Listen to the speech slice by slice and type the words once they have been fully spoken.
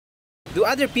Do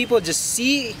other people just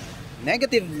see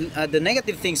the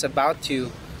negative things about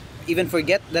you, even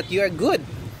forget that you are good?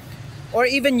 Or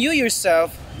even you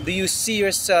yourself, do you see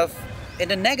yourself in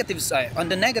the negative side, on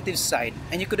the negative side,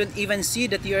 and you couldn't even see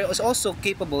that you are also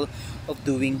capable of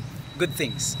doing good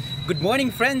things? Good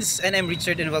morning, friends, and I'm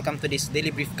Richard, and welcome to this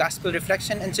daily brief gospel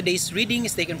reflection. And today's reading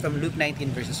is taken from Luke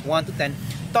 19 verses 1 to 10,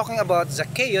 talking about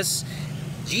Zacchaeus,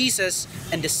 Jesus,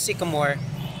 and the sycamore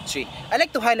tree. I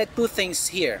like to highlight two things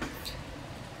here.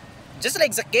 Just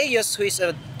like Zacchaeus, who is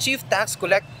a chief tax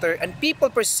collector, and people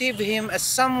perceive him as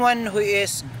someone who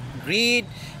is greed,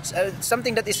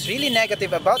 something that is really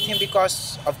negative about him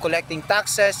because of collecting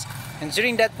taxes. And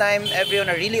during that time, everyone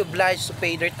are really obliged to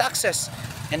pay their taxes.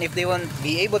 And if they won't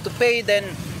be able to pay, then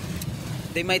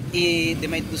they might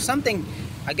do something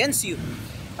against you.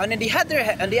 And on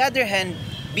the other hand,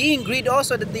 being greed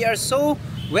also, that they are so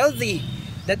wealthy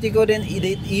that they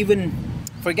even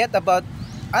forget about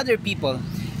other people,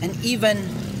 and even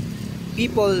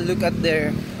people look at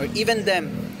even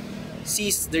them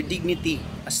sees their dignity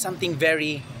as something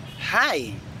very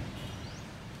high.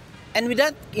 And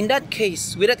in that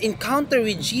case, with that encounter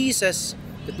with Jesus,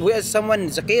 with someone,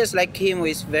 Zacchaeus, like him, who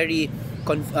is very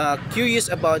curious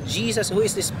about Jesus, who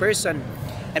is this person,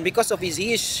 and because of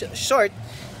he is short,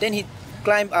 then he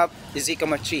climbed up the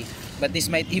sycamore tree. But this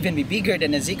might even be bigger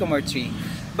than a sycamore tree.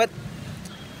 But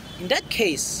in that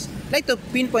case, I'd like to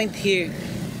pinpoint here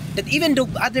that even though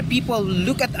other people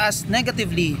look at us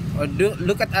negatively, or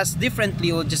look at us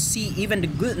differently, or just see even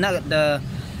the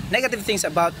negative things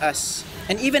about us,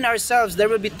 and even ourselves, there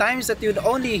will be times that you would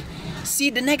only see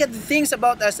the negative things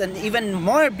about us, and even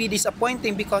more be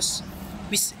disappointing because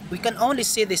we can only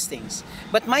see these things.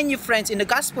 But mind you, friends, in the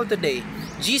gospel today,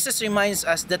 Jesus reminds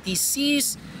us that He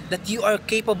sees that you are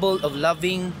capable of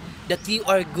loving, that you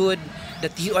are good,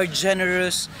 that you are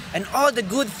generous, and all the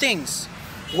good things.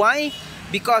 Why?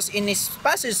 Because in His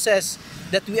passage says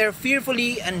that we are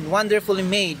fearfully and wonderfully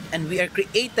made, and we are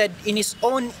created in His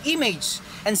own image.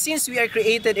 And since we are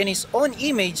created in His own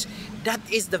image, that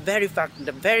is the very fact,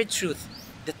 the very truth,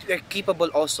 that we are capable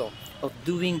also of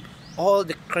doing all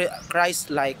the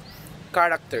Christ-like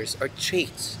characters or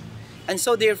traits. And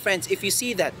so, dear friends, if you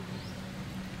see that,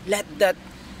 let that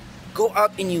go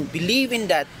out in you, believe in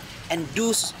that, and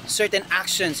do certain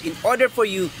actions in order for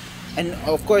you, and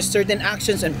of course certain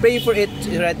actions, and pray for it, so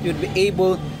that you'll be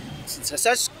able,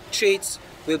 such traits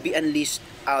will be unleashed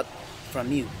out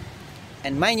from you.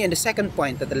 And mind you, in the second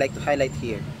point that I'd like to highlight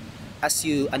here, as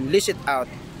you unleash it out,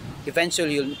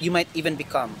 eventually you might even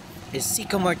become a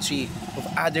sycamore tree of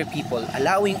other people,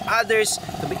 allowing others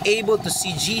to be able to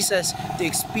see Jesus, to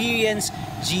experience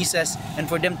Jesus, and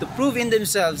for them to prove in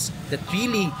themselves that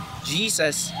really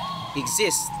Jesus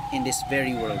exists in this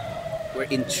very world,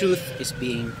 wherein truth is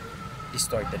being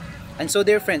distorted. And so,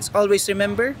 dear friends, always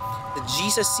remember that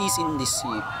Jesus sees in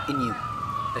you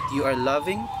that you are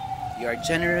loving, you are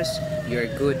generous, you are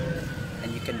good,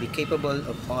 and you can be capable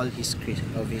of all His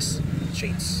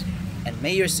traits. And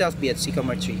may yourself be a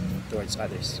sycamore tree towards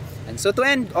others. And so, to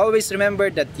end, always remember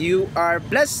that you are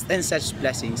blessed, and such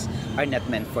blessings are not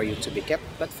meant for you to be kept,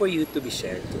 but for you to be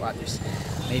shared to others.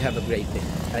 May you have a great day.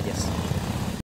 Adios.